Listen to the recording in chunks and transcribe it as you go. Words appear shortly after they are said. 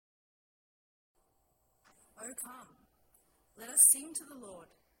O come, let us sing to the Lord.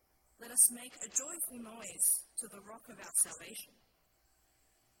 Let us make a joyful noise to the rock of our salvation.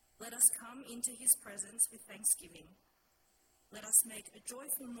 Let us come into his presence with thanksgiving. Let us make a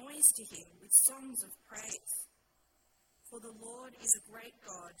joyful noise to him with songs of praise. For the Lord is a great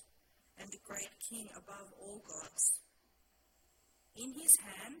God and a great King above all gods. In his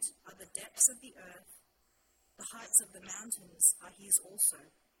hand are the depths of the earth. The heights of the mountains are his also.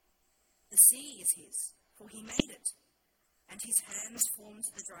 The sea is his, for he made it, and his hands formed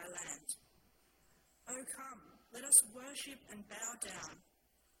the dry land. O come, let us worship and bow down.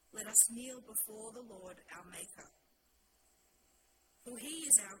 Let us kneel before the Lord our Maker. For he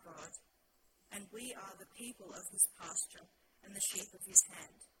is our God, and we are the people of his pasture and the sheep of his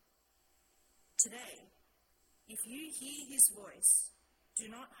hand. Today, if you hear his voice, do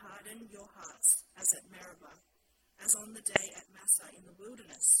not harden your hearts as at Meribah, as on the day at Massah in the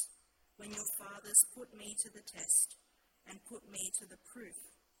wilderness, when your fathers put me to the test and put me to the proof,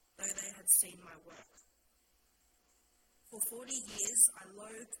 though they had seen my work. For 40 years I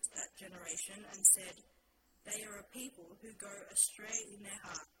loathed that generation and said, they are a people who go astray in their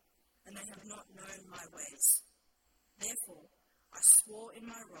heart, and they have not known my ways. Therefore I swore in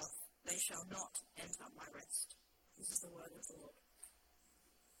my wrath, they shall not enter my rest. This is the word of the Lord.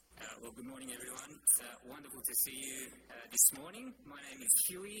 Well, good morning, everyone. It's wonderful to see you this morning. My name is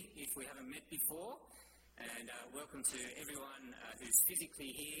Huey, if we haven't met before, and welcome to everyone who's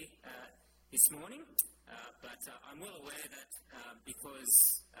physically here this morning. But I'm well aware that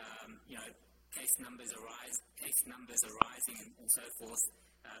because case numbers are rising and so forth,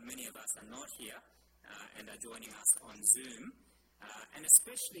 many of us are not here and are joining us on Zoom, and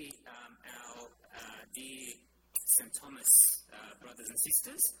especially our dear St. Thomas brothers and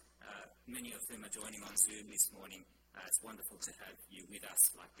sisters, many of whom are joining on Zoom this morning. It's wonderful to have you with us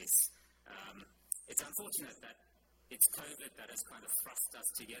like this. It's unfortunate that it's COVID that has kind of thrust us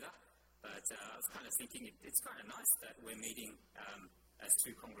together, but I was kind of thinking it's kind of nice that we're meeting as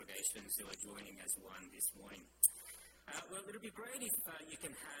two congregations who are joining as one this morning. Well, it would be great if you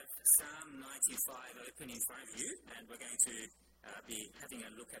can have Psalm 95 open in front of you, and we're going to be having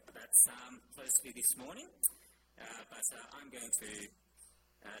a look at that psalm closely this morning. But I'm going to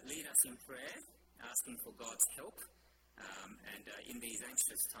lead us in prayer, asking for God's help. And in these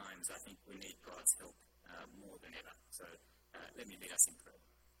anxious times, I think we need God's help more than ever. So let me lead us in prayer.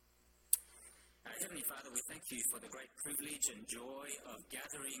 Heavenly Father, we thank you for the great privilege and joy of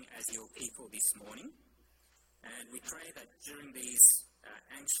gathering as your people this morning. And we pray that during these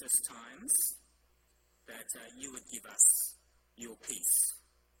anxious times, that you would give us your peace,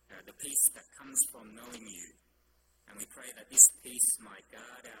 the peace that comes from knowing you. And we pray that this peace might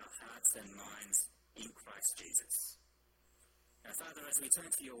guard our hearts and minds in Christ Jesus. Father, as we turn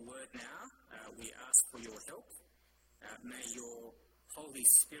to your word now, we ask for your help. May your Holy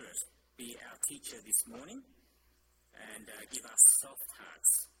Spirit be our teacher this morning and give us soft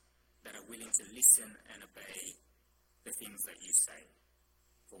hearts that are willing to listen and obey the things that you say.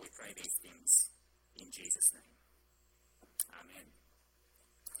 For we pray these things in Jesus' name. Amen.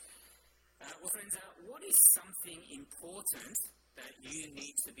 Well, friends, what is something important that you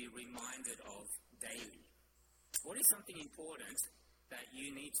need to be reminded of daily? What is something important that you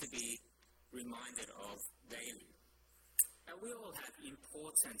need to be reminded of daily? We all have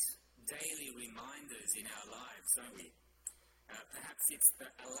important daily reminders in our lives, don't we? Perhaps it's the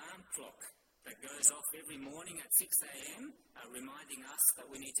alarm clock that goes off every morning at 6 a.m., reminding us that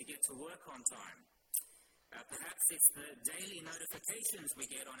we need to get to work on time. Perhaps it's the daily notifications we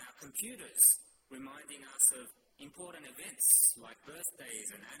get on our computers, reminding us of important events like birthdays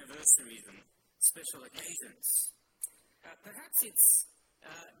and anniversaries and special occasions. Perhaps it's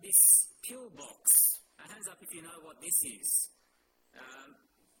this pill box. Hands up if you know what this is.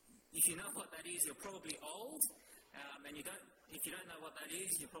 If you know what that is, you're probably old, and if you don't know what that is,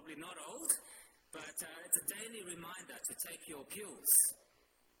 you're probably not old. But it's a daily reminder to take your pills.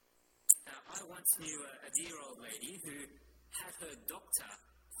 I once knew a dear old lady who had her doctor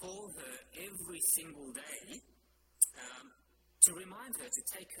call her every single day to remind her to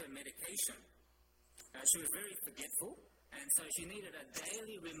take her medication. She was very forgetful, and so she needed a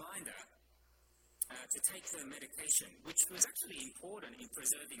daily reminder to take her medication, which was actually important in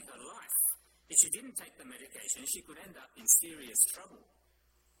preserving her life. If she didn't take the medication, she could end up in serious trouble.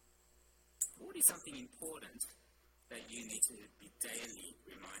 What is something important that you need to be daily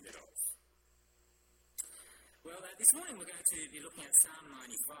reminded of? Well, this morning we're going to be looking at Psalm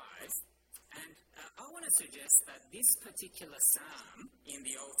 95, and I want to suggest that this particular psalm in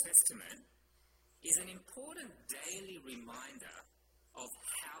the Old Testament is an important daily reminder of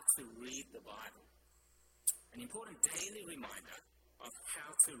how to read the Bible. an important daily reminder of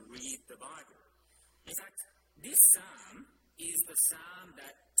how to read the Bible. In fact, this psalm is the psalm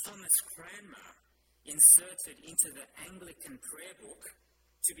that Thomas Cranmer inserted into the Anglican prayer book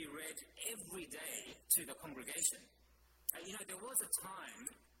to be read every day to the congregation. There was a time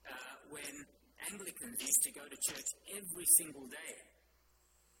when Anglicans used to go to church every single day.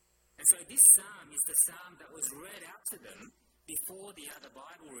 And so this psalm is the psalm that was read out to them before the other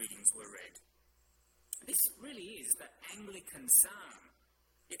Bible readings were read. This really is the Anglican psalm.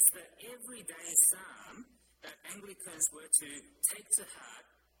 It's the everyday psalm that Anglicans were to take to heart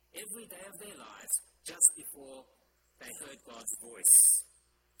every day of their lives just before they heard God's voice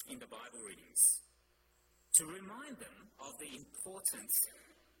in the Bible readings, to remind them of the importance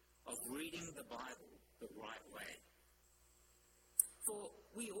of reading the Bible the right way. For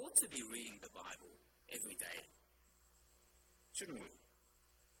we ought to be reading the Bible every day, shouldn't we?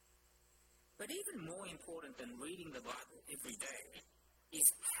 But even more important than reading the Bible every day is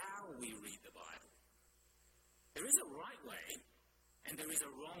how we read the Bible. There is a right way and there is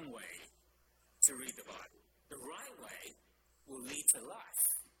a wrong way to read the Bible. The right way will lead to life.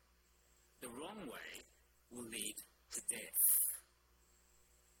 The wrong way will lead to death.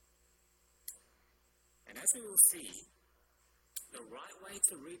 And as we will see, the right way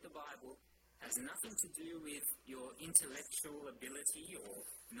to read the Bible has nothing to do with your intellectual ability or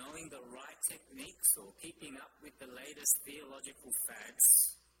knowing the right techniques or keeping up with the latest theological fads,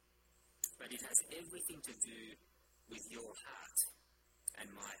 but it has everything to do with your heart and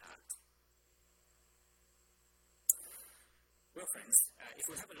my heart. Well, friends, if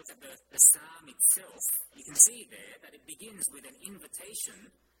we have a look at the psalm itself, you can see there that it begins with an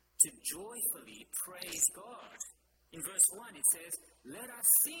invitation to joyfully praise God. In verse 1 it says, "Let us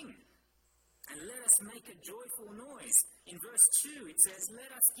sing and let us make a joyful noise." In verse 2 it says,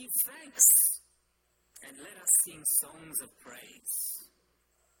 "Let us give thanks and let us sing songs of praise."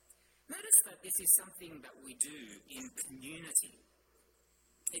 Notice that this is something that we do in community.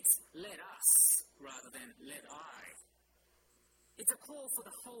 It's let us rather than let I. It's a call for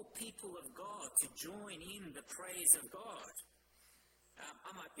the whole people of God to join in the praise of God.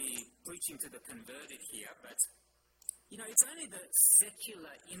 I might be preaching to the converted here, but it's only the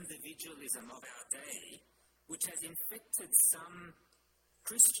secular individualism of our day which has infected some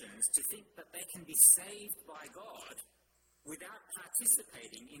Christians to think that they can be saved by God without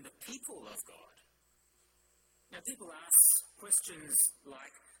participating in the people of God. Now, people ask questions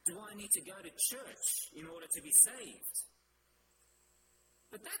like, do I need to go to church in order to be saved?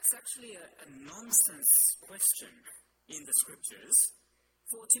 But that's actually a nonsense question in the Scriptures.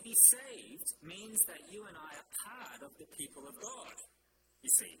 For to be saved means that you and I are part of the people of God, you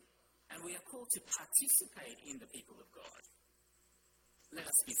see. And we are called to participate in the people of God. Let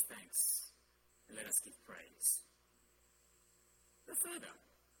us give thanks and let us give praise. But further,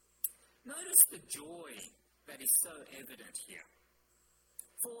 notice the joy that is so evident here.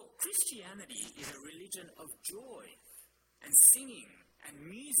 For Christianity is a religion of joy and singing and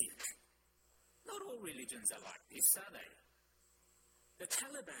music. Not all religions are like this, are they? The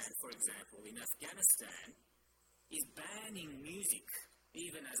Taliban, for example, in Afghanistan, is banning music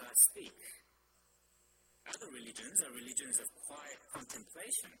even as I speak. Other religions are religions of quiet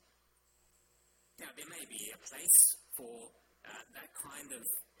contemplation. Now, there may be a place for that kind of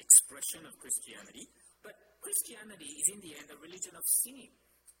expression of Christianity, but Christianity is in the end a religion of singing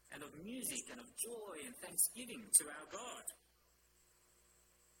and of music and of joy and thanksgiving to our God.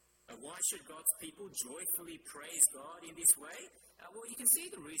 Why should God's people joyfully praise God in this way? Well, you can see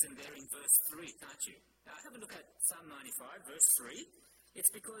the reason there in verse 3, can't you? Have a look at Psalm 95, verse 3. It's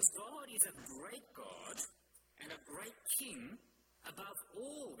because God is a great God and a great King above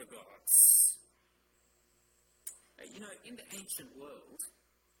all the gods. In the ancient world,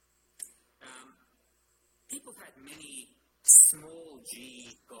 people had many small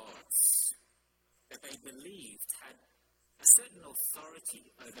g gods that they believed had a certain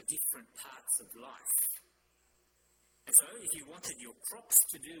authority over different parts of life. And so if you wanted your crops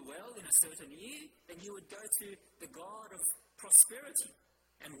to do well in a certain year, then you would go to the God of prosperity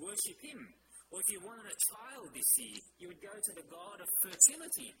and worship him. Or if you wanted a child this year, you would go to the God of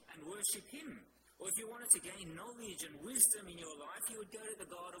fertility and worship him. Or if you wanted to gain knowledge and wisdom in your life, you would go to the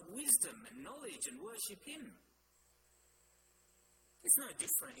God of wisdom and knowledge and worship him. It's no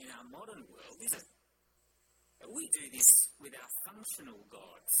different in our modern world, is it? We do this with our functional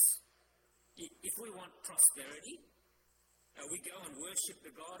gods. If we want prosperity, we go and worship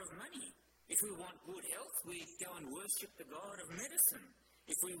the God of money. If we want good health, we go and worship the God of medicine.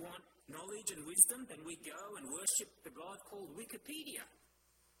 If we want knowledge and wisdom, then we go and worship the God called Wikipedia.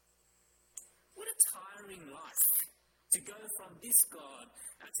 What a tiring life, to go from this God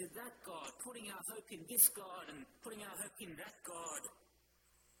to that God, putting our hope in this God and putting our hope in that God,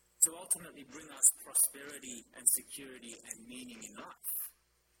 to ultimately bring us prosperity and security and meaning in life.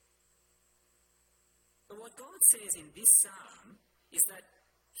 But what God says in this psalm is that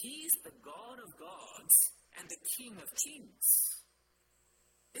He is the God of gods and the King of kings.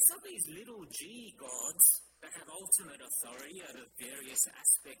 It's not these little g gods that have ultimate authority over various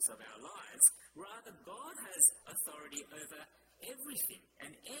aspects of our lives. Rather, God has authority over everything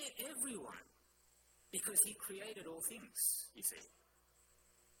and everyone because He created all things, you see.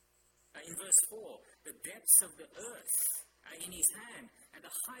 In verse 4, the depths of the earth are in His hand, and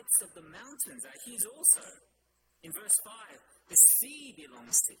the heights of the mountains are His also. In verse 5, the sea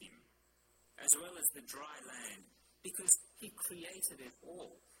belongs to Him, as well as the dry land, because He created it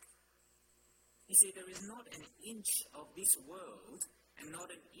all. You see, there is not an inch of this world and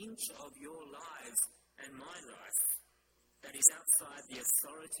not an inch of your lives and my life that is outside the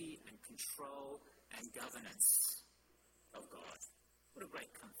authority and control and governance of God. What a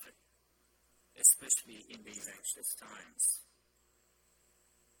great comfort, especially in these anxious times.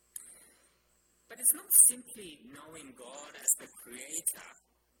 But it's not simply knowing God as the Creator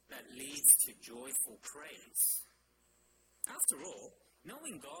that leads to joyful praise. After all,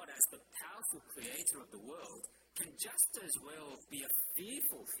 knowing God as the powerful Creator of the world can just as well be a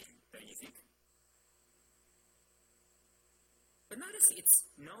fearful thing, don't you think? But notice it's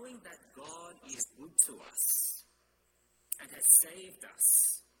knowing that God is good to us and has saved us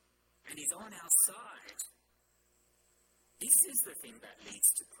and is on our side. This is the thing that leads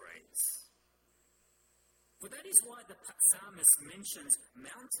to praise. For that is why the psalmist mentions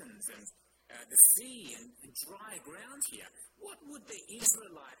mountains and the sea and dry ground here. What would the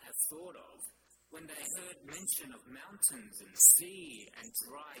Israelite have thought of when they heard mention of mountains and sea and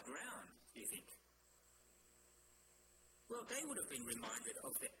dry ground, do you think? Well, they would have been reminded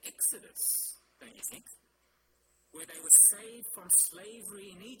of the Exodus, don't you think? Where they were saved from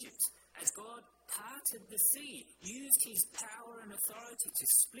slavery in Egypt as God parted the sea, used His power and authority to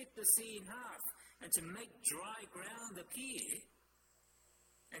split the sea in half and to make dry ground appear,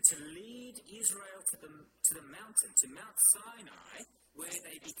 and to lead Israel to the mountain, to Mount Sinai, where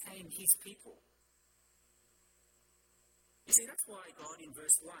they became His people. You see, that's why God in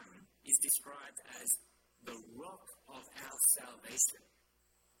verse 1 is described as the rock of our salvation.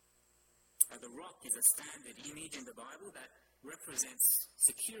 The rock is a standard image in the Bible that represents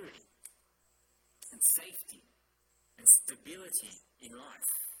security and safety and stability in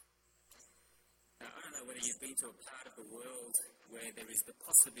life. I don't know whether you've been to a part of the world where there is the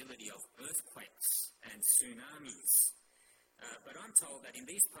possibility of earthquakes and tsunamis, but I'm told that in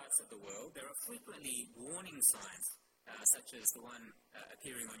these parts of the world there are frequently warning signs, such as the one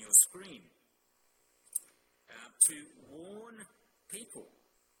appearing on your screen, to warn people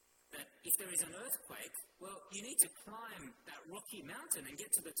that if there is an earthquake, well, you need to climb that rocky mountain and get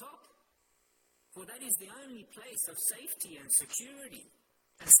to the top, for that is the only place of safety and security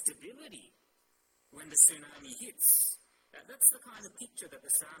and stability when the tsunami hits. That's the kind of picture that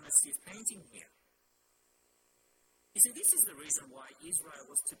the psalmist is painting here. You see, this is the reason why Israel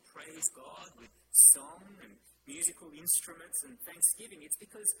was to praise God with song and musical instruments and thanksgiving. It's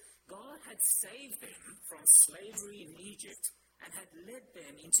because God had saved them from slavery in Egypt and had led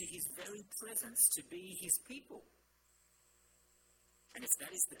them into His very presence to be His people. And if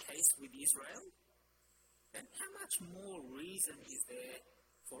that is the case with Israel, then how much more reason is there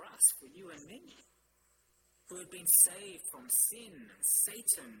for us, for you and me, who have been saved from sin and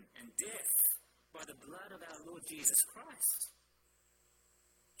Satan and death by the blood of our Lord Jesus Christ?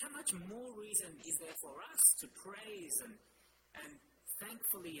 How much more reason is there for us to praise and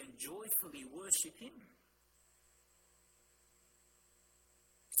thankfully and joyfully worship Him?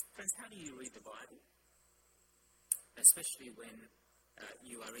 Friends, how do you read the Bible? Especially when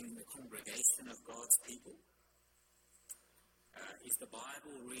you are in the congregation of God's people. Is the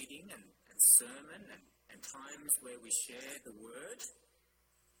Bible reading and sermon and times where we share the Word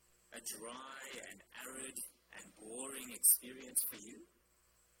a dry and arid and boring experience for you?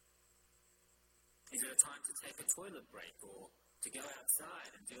 Is it a time to take a toilet break or to go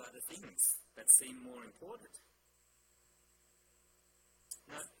outside and do other things that seem more important?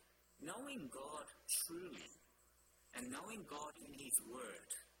 Now, knowing God truly and knowing God in His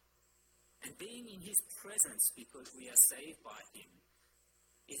Word and being in His presence because we are saved by Him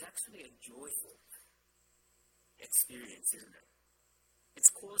is actually a joyful experience, isn't it?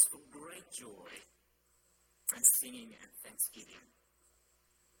 It's cause for great joy and singing and thanksgiving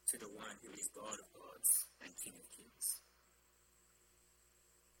to the one who is God of gods and King of kings.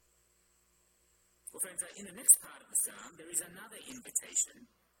 Well, friends, in the next part of the psalm, there is another invitation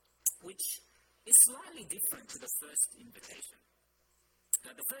which is slightly different to the first invitation.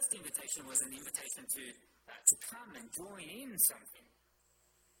 The first invitation was an invitation to come and join in something.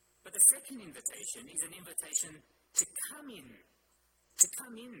 But the second invitation is an invitation to come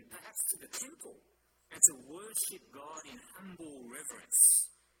in perhaps to the temple and to worship God in humble reverence.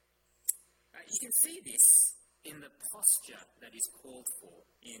 You can see this in the posture that is called for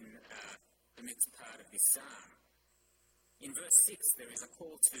in the next part of this psalm. In verse 6, there is a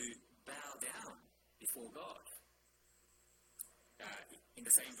call to bow down before God. In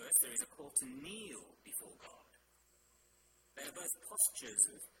the same verse, there is a call to kneel before God. They are both postures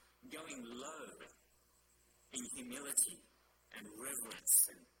of going low in humility and reverence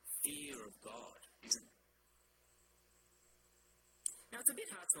and fear of God, isn't it? Now, it's a bit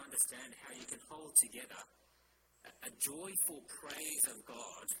hard to understand how you can hold together a joyful praise of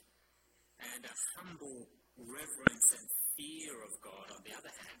God and a humble reverence and fear of God on the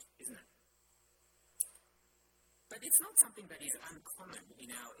other hand, isn't it? But it's not something that is uncommon in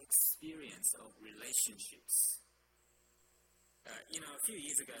our experience of relationships. A few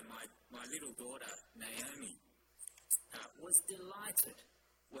years ago, my little daughter, Naomi, was delighted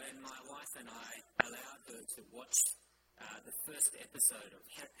when my wife and I allowed her to watch the first episode of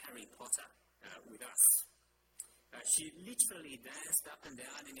Harry Potter with us. She literally danced up and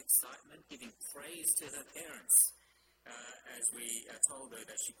down in excitement, giving praise to her parents as we told her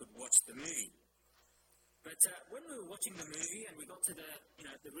that she could watch the movie. But when we were watching the movie and we got to the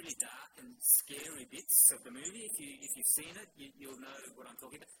really dark and scary bits of the movie, if you've seen it, you'll know what I'm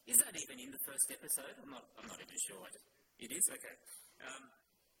talking about. Is that even in the first episode? I'm not even sure. It is? Okay.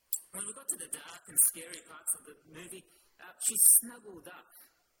 When we got to the dark and scary parts of the movie, she snuggled up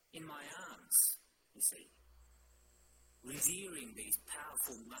in my arms, you see, revering these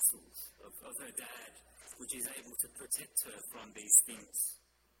powerful muscles of her dad, which is able to protect her from these things.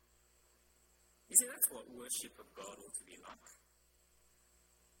 You see, that's what worship of God ought to be like.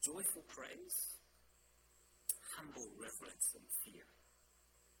 Joyful praise, humble reverence and fear.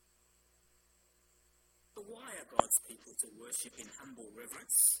 But why are God's people to worship in humble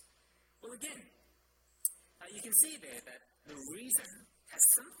reverence? Well, again, you can see there that the reason has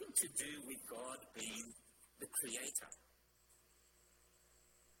something to do with God being the creator.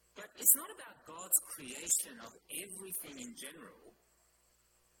 But it's not about God's creation of everything in general.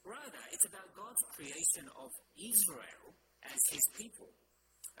 Rather, it's about God's creation of Israel as his people.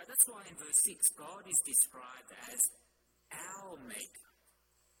 That's why in verse 6, God is described as our maker,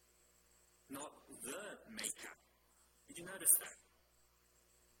 not the maker. Did you notice that?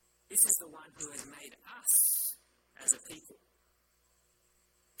 This is the one who has made us as a people.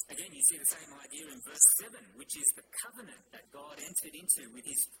 Again, you see the same idea in verse 7, which is the covenant that God entered into with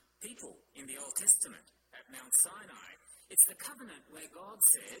his people in the Old Testament at Mount Sinai. It's the covenant where God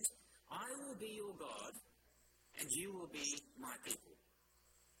said, I will be your God and you will be my people.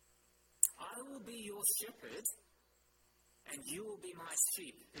 I will be your shepherd and you will be my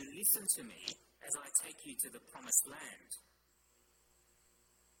sheep who listen to me as I take you to the promised land.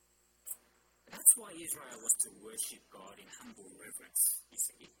 That's why Israel was to worship God in humble reverence, you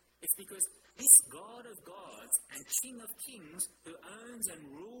see. It's because this God of gods and King of kings who owns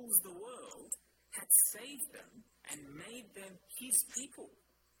and rules the world had saved them and made them his people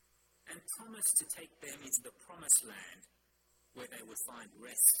and promised to take them into the promised land where they would find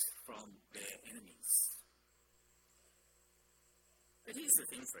rest from their enemies. But here's the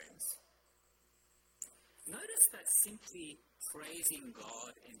thing, friends. Notice that simply praising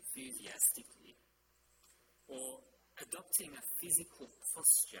God enthusiastically or adopting a physical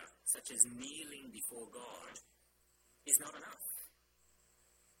posture such as kneeling before God is not enough.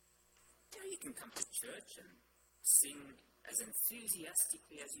 You can come to church and sing as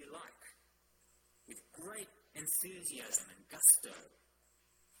enthusiastically as you like, with great enthusiasm and gusto.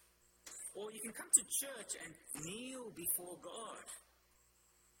 Or you can come to church and kneel before God,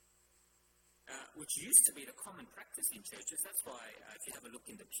 which used to be the common practice in churches. That's why if you have a look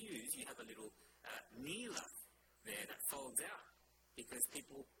in the pews, you have a little kneeler there that folds out, because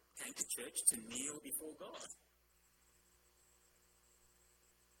people came to church to kneel before God.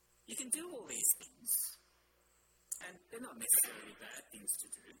 You can do all these things, and they're not necessarily bad things to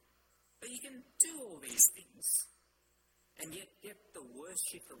do, but you can do all these things and yet get the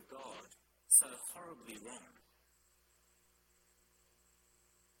worship of God so horribly wrong.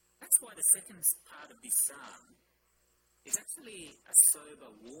 That's why the second part of this psalm is actually a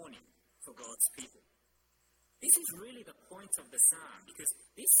sober warning for God's people. This is really the point of the psalm, because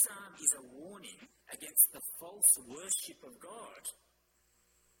this psalm is a warning against the false worship of God.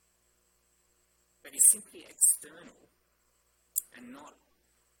 The that is simply external and not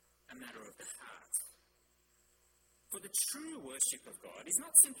a matter of the heart. For the true worship of God is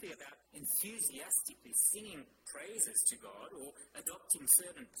not simply about enthusiastically singing praises to God or adopting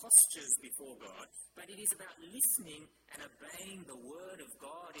certain postures before God, but it is about listening and obeying the word of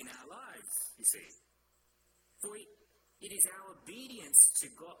God in our lives, you see. For it is our obedience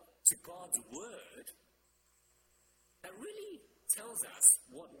to God's word that really tells us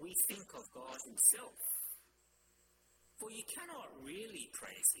what we think of God himself. For you cannot really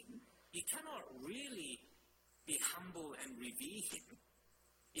praise him, you cannot really be humble and revere him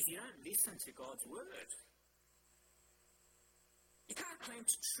if you don't listen to God's word. You can't claim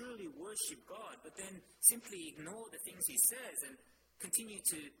to truly worship God, but then simply ignore the things he says and continue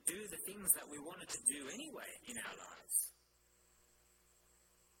to do the things that we wanted to do anyway in our lives.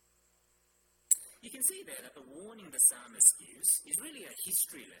 You can see there that the warning the psalmist gives is really a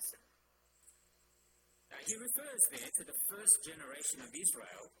history lesson. He refers there to the first generation of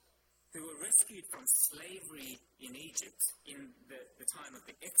Israel who were rescued from slavery in Egypt in the time of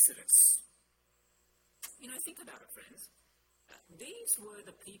the Exodus. You know, think about it, friends. These were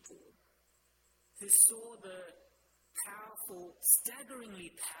the people who saw the powerful,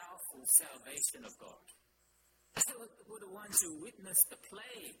 staggeringly powerful salvation of God. They were the ones who witnessed the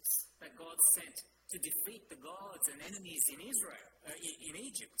plagues that God sent to defeat the gods and enemies in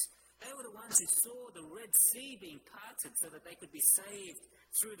Egypt. They were the ones who saw the Red Sea being parted so that they could be saved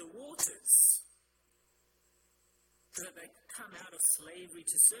through the waters, so that they could come out of slavery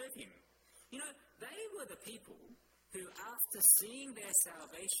to serve him. You know, they were the people who, after seeing their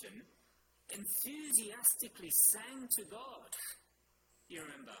salvation, enthusiastically sang to God, you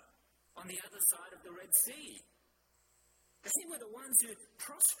remember, on the other side of the Red Sea. They were the ones who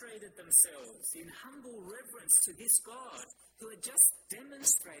prostrated themselves in humble reverence to this God who had just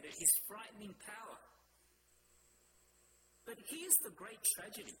demonstrated his frightening power. But here's the great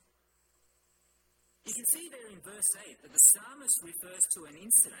tragedy. You can see there in verse 8 that the psalmist refers to an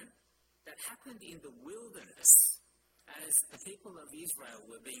incident that happened in the wilderness as the people of Israel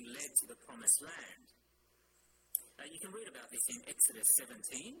were being led to the promised land. You can read about this in Exodus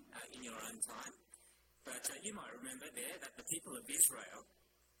 17 in your own time. But you might remember there that the people of Israel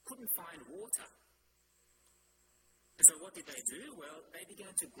couldn't find water. And so what did they do? Well, they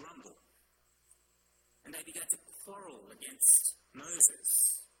began to grumble. And they began to quarrel against Moses.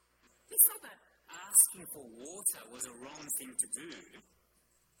 It's not that asking for water was a wrong thing to do,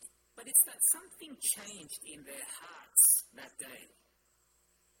 but it's that something changed in their hearts that day.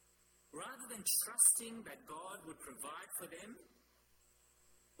 Rather than trusting that God would provide for them,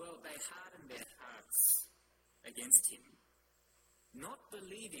 well, they hardened their hearts against him, not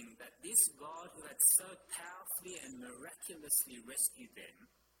believing that this God who had so powerfully and miraculously rescued them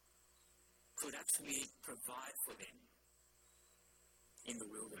could actually provide for them in the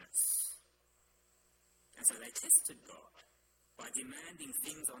wilderness. And so they tested God by demanding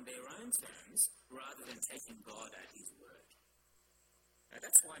things on their own terms rather than taking God at his word.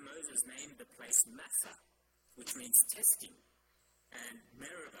 That's why Moses named the place Massah, which means testing, and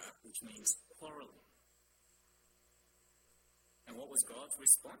Meribah, which means quarreling. And what was God's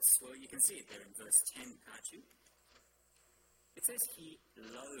response? Well, you can see it there in verse 10, can't you? It says he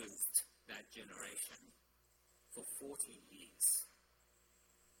loathed that generation for 40 years.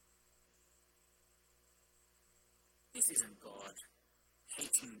 This isn't God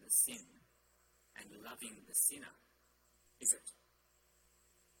hating the sin and loving the sinner, is it?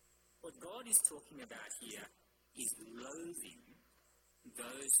 What God is talking about here is loathing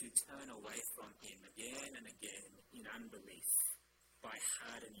those who turn away from him again and again in unbelief by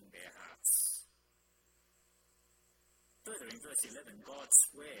hardening their hearts. Further, in verse 11, God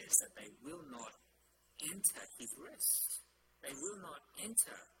swears that they will not enter his rest. They will not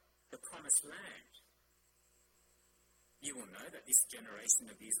enter the promised land. You will know that this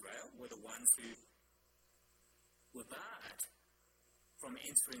generation of Israel were the ones who were barred from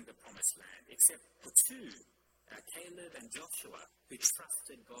entering the promised land, except for two, Caleb and Joshua, who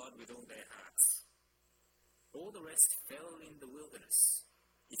trusted God with all their hearts. All the rest fell in the wilderness.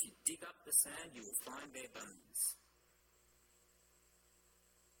 If you dig up the sand, you will find their bones.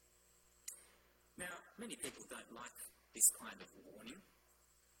 Now, many people don't like this kind of warning.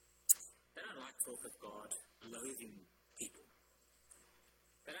 They don't like talk of God loathing people.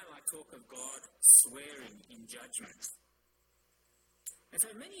 They don't like talk of God swearing in judgment. And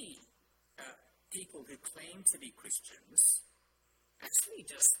so many people who claim to be Christians actually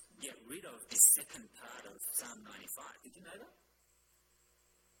just get rid of this second part of Psalm 95. Did you know that?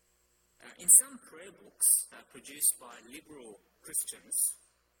 In some prayer books produced by liberal Christians,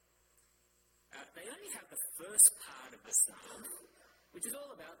 They only have the first part of the psalm, which is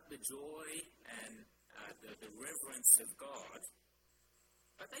all about the joy and the reverence of God,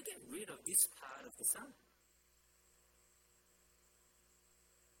 but they get rid of this part of the psalm.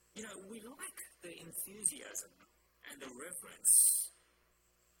 You know, we like the enthusiasm and the reverence,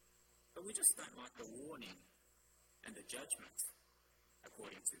 but we just don't like the warning and the judgment,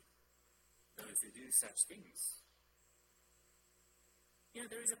 according to those who do such things. You know,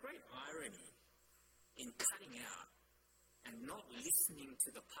 there is a great irony in cutting out and not listening to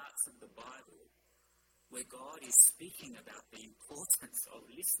the parts of the Bible where God is speaking about the importance of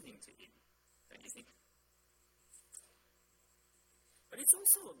listening to Him, don't you think? But it's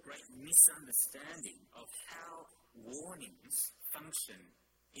also a great misunderstanding of how warnings function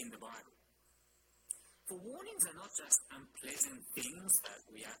in the Bible. For warnings are not just unpleasant things that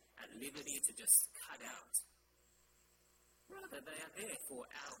we are at liberty to just cut out. Rather, they are there for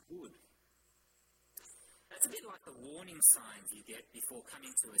our good. It's a bit like the warning signs you get before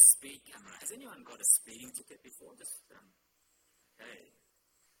coming to a speed camera. Has anyone got a speeding ticket before? Okay.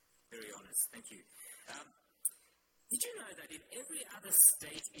 Very honest. Thank you. Did you know that in every other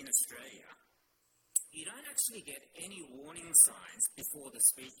state in Australia, you don't actually get any warning signs before the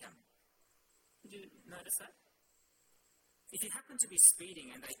speed camera? Did you notice that? If you happen to be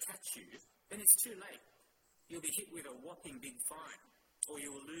speeding and they catch you, then it's too late. You'll be hit with a whopping big fine, or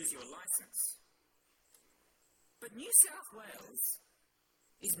you will lose your license. But New South Wales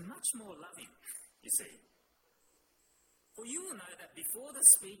is much more loving, you see. For you will know that before the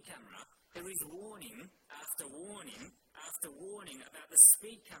speed camera, there is warning after warning after warning about the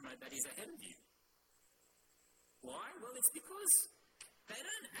speed camera that is ahead of you. Why? Well, it's because they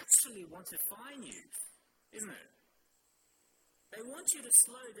don't actually want to fine you, isn't it? They want you to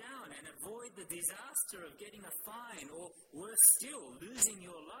slow down and avoid the disaster of getting a fine or, worse still, losing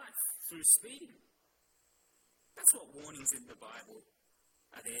your life through speeding. That's what warnings in the Bible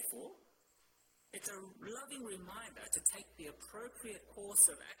are there for. It's a loving reminder to take the appropriate course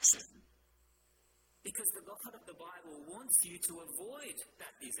of action because the God of the Bible wants you to avoid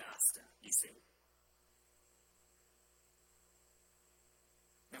that disaster, you see.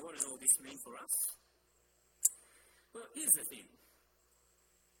 Now, what does all this mean for us? Well, here's the thing.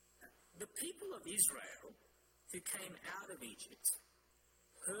 The people of Israel who came out of Egypt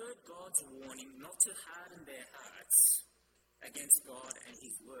heard God's warning not to harden their hearts against God and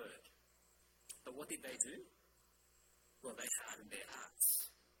His word. But what did they do? Well, they hardened their hearts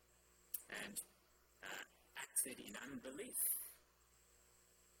and acted in unbelief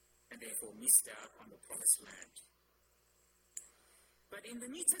and therefore missed out on the promised land. But in the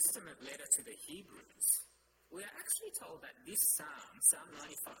New Testament letter to the Hebrews, we are actually told that this psalm, Psalm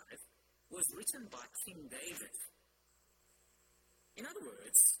 95, was written by King David. In other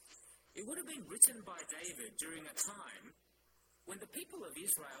words, it would have been written by David during a time when the people of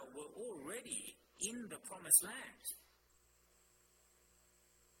Israel were already in the promised land.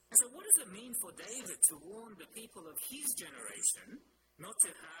 And so what does it mean for David to warn the people of his generation not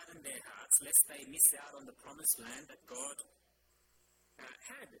to harden their hearts lest they miss out on the promised land that God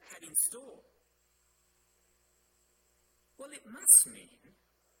had in store? Well, it must mean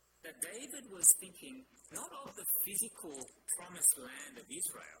that David was thinking not of the physical promised land of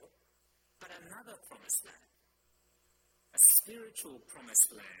Israel, but another promised land, a spiritual promised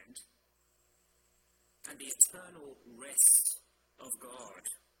land, and the eternal rest of God,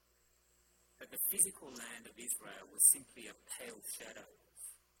 that the physical land of Israel was simply a pale shadow of.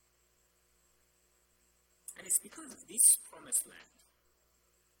 And it's because of this promised land,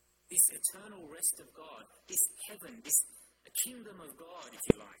 this eternal rest of God, this heaven, this kingdom of God, if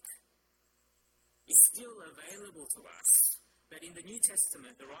you like, is still available to us, that in the New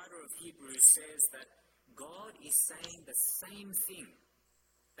Testament, the writer of Hebrews says that God is saying the same thing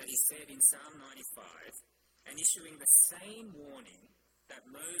that He said in Psalm 95 and issuing the same warning that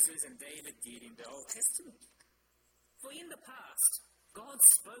Moses and David did in the Old Testament. For in the past, God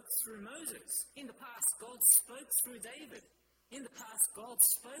spoke through Moses. In the past, God spoke through David. In the past, God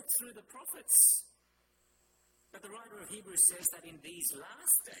spoke through the prophets. But the writer of Hebrews says that in these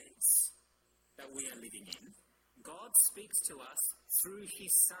last days that we are living in, God speaks to us through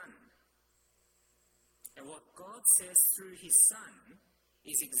His Son. And what God says through His Son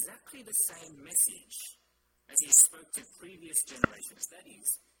is exactly the same message as He spoke to previous generations. That is,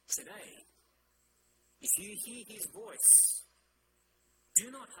 today, if you hear His voice, do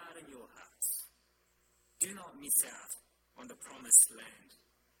not harden your hearts. Do not miss out on the promised land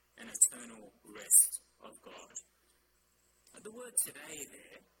and eternal rest of God. The word today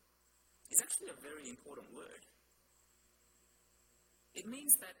there is actually a very important word. It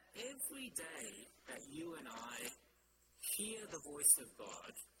means that every day that you and I hear the voice of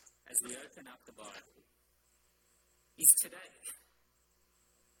God as we open up the Bible is today,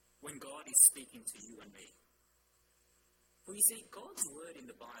 when God is speaking to you and me. For you see, God's word in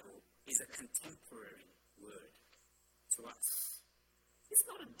the Bible is a contemporary word to us. It's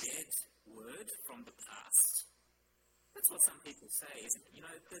not a dead word from the past. That's what some people say, isn't it? You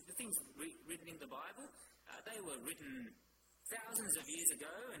know, the things written in the Bible, they were written thousands of years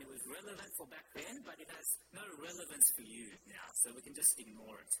ago, and it was relevant for back then, but it has no relevance for you now, so we can just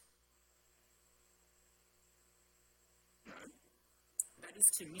ignore it. No. That is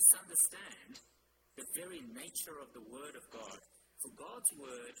to misunderstand the very nature of the Word of God. For God's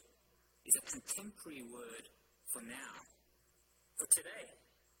Word is a contemporary word for now, for today.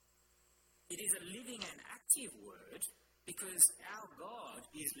 It is a living and active word because our God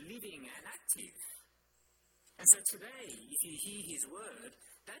is living and active. And so today, if you hear his word,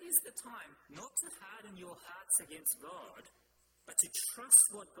 that is the time not to harden your hearts against God, but to trust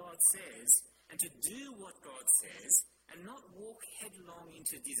what God says and to do what God says and not walk headlong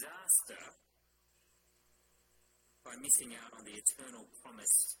into disaster by missing out on the eternal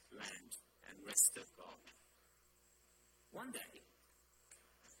promised land and rest of God. One day,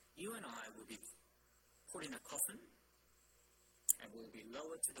 you and I will be put in a coffin and will be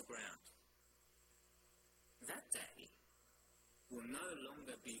lowered to the ground. That day will no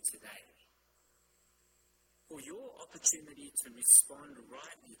longer be today. For your opportunity to respond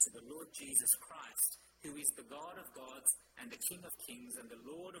rightly to the Lord Jesus Christ, who is the God of gods and the King of kings and the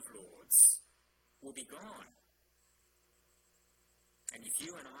Lord of lords, will be gone. And if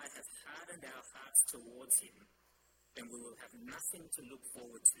you and I have hardened our hearts towards him, then we will have nothing to look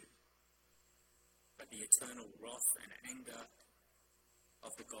forward to but the eternal wrath and anger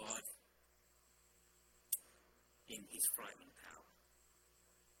of the God in his frightening power.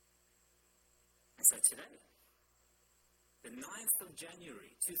 And so today, the 9th of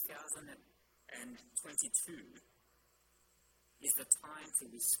January 2022, is the time to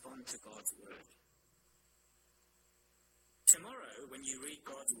respond to God's word. Tomorrow, when you read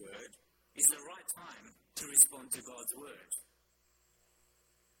God's word, is the right time to respond to God's word.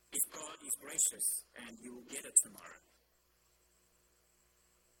 If God is gracious, and you will get it tomorrow.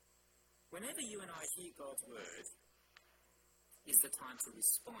 Whenever you and I hear God's word, is the time to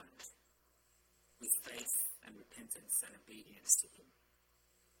respond with faith and repentance and obedience to him.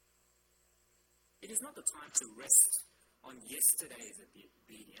 It is not the time to rest on yesterday's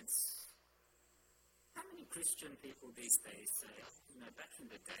obedience. How many Christian people these days say, back in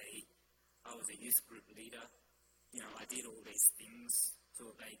the day, I was a youth group leader, I did all these things to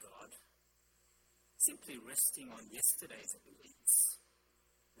obey God. Simply resting on yesterday's obedience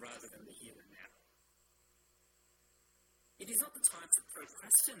rather than the here and now. It is not the time to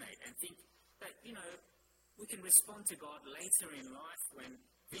procrastinate and think that, we can respond to God later in life when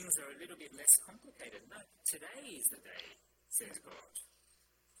things are a little bit less complicated. No, today is the day, says God.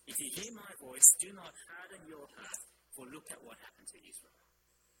 If you hear my voice, do not harden your heart, for look at what happened to Israel.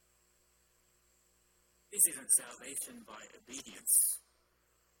 This isn't salvation by obedience.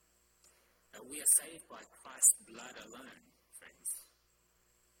 We are saved by Christ's blood alone, friends.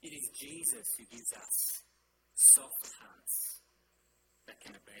 It is Jesus who gives us soft hearts that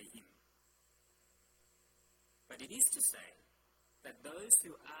can obey him. But it is to say that those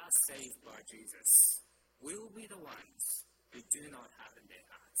who are saved by Jesus will be the ones who do not harden their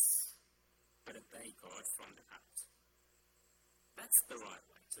hearts, but obey God from the heart. That's the right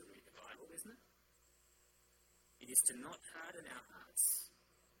way to read the Bible, isn't it? It is to not harden our hearts,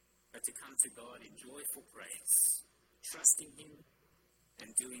 but to come to God in joyful praise, trusting him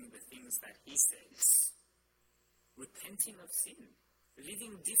and doing the things that he says, repenting of sin,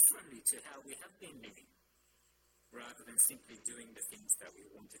 living differently to how we have been living, rather than simply doing the things that we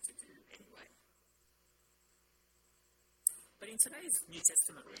wanted to do anyway. But in today's New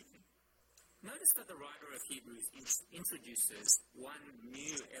Testament reading, notice that the writer of Hebrews introduces one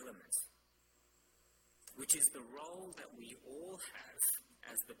new element, which is the role that we all have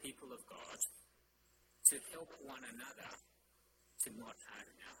as the people of God to help one another to not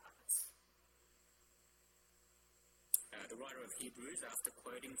harden our hearts. The writer of Hebrews, after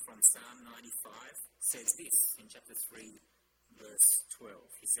quoting from Psalm 95, says this in chapter 3, verse 12.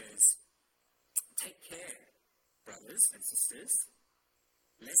 He says, "Take care, brothers and sisters,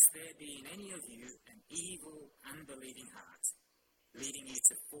 lest there be in any of you an evil, unbelieving heart, leading you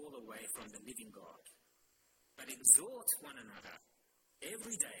to fall away from the living God. But exhort one another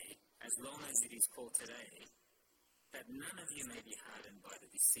every day, as long as it is called today, that none of you may be hardened by the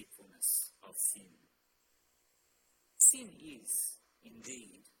deceitfulness of sin." Sin is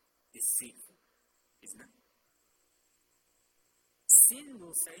indeed deceitful, isn't it? Sin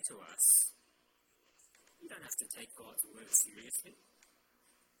will say to us, you don't have to take God's word seriously.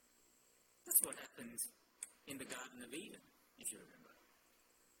 That's what happened in the Garden of Eden, if you remember.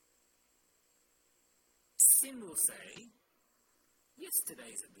 Sin will say,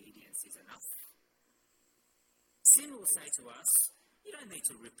 yesterday's obedience is enough. Sin will say to us, you don't need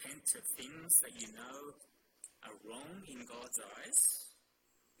to repent of things that you know are wrong in God's eyes,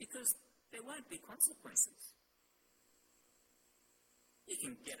 because there won't be consequences. You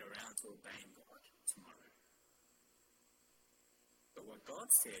can get around to obeying God tomorrow. But what God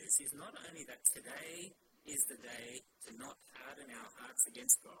says is not only that today is the day to not harden our hearts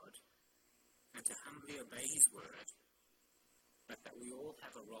against God and to humbly obey His word, but that we all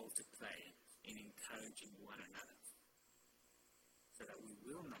have a role to play in encouraging one another, so that we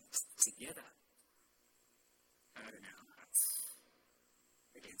will not together harden our hearts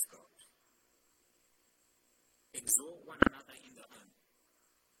against God. Exhort one another in the home,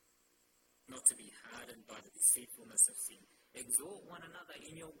 not to be hardened by the deceitfulness of sin. Exhort one another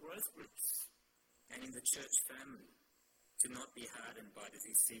in your growth groups and in the church family to not be hardened by the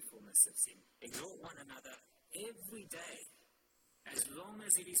deceitfulness of sin. Exhort one another every day, as long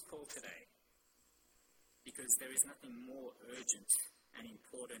as it is called today, because there is nothing more urgent and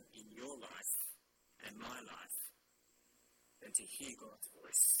important in your life and my life than to hear God's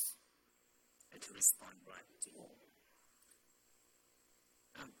voice and to respond rightly to Him.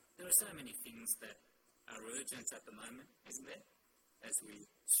 There are so many things that are urgent at the moment, isn't there, as we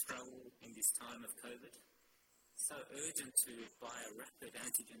struggle in this time of COVID. So urgent to buy a rapid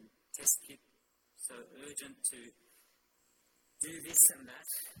antigen test kit, so urgent to do this and that.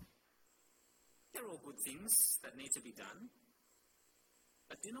 They're all good things that need to be done,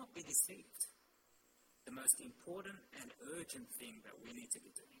 but do not be deceived. The most important and urgent thing that we need to be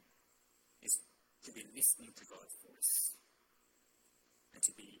doing is to be listening to God's voice and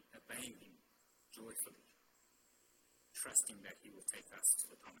to be obeying Him joyfully, trusting that He will take us to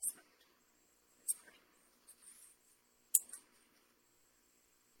the promised land. Let's pray.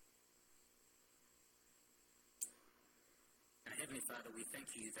 Our Heavenly Father, we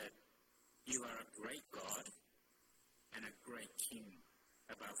thank You that You are a great God and a great King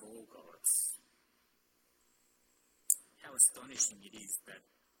above all gods. How astonishing it is that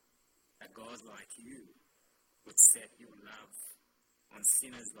a God like You would set Your love on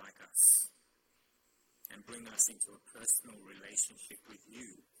sinners like us and bring us into a personal relationship with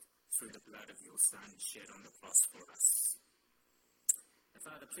You through the blood of Your Son shed on the cross for us. And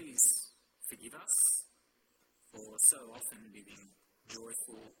Father, please forgive us for so often living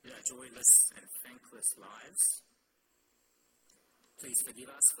joyless and thankless lives. Please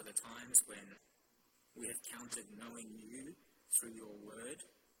forgive us for the times when we have counted knowing You through Your word,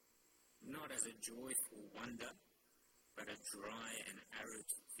 not as a joyful wonder, but a dry and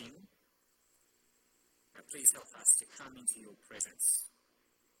arid thing. But please help us to come into Your presence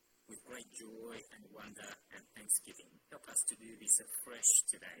with great joy and wonder and thanksgiving. Help us to do this afresh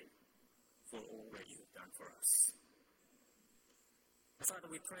today for all that You have done for us. Father,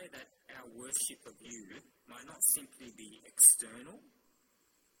 we pray that our worship of You might not simply be external,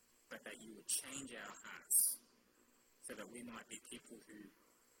 but that You would change our hearts so that we might be people who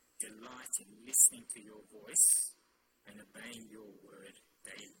delight in listening to Your voice and obeying Your word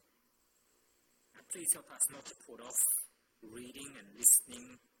daily. And please help us not to put off reading and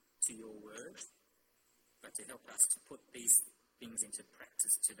listening to Your word, but to help us to put these things into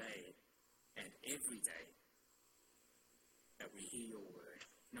practice today and every day, that we hear Your word,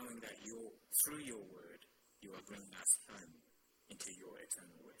 knowing that through Your word You are bringing us home into Your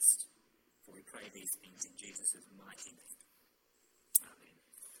eternal rest. For we pray these things in Jesus' mighty name.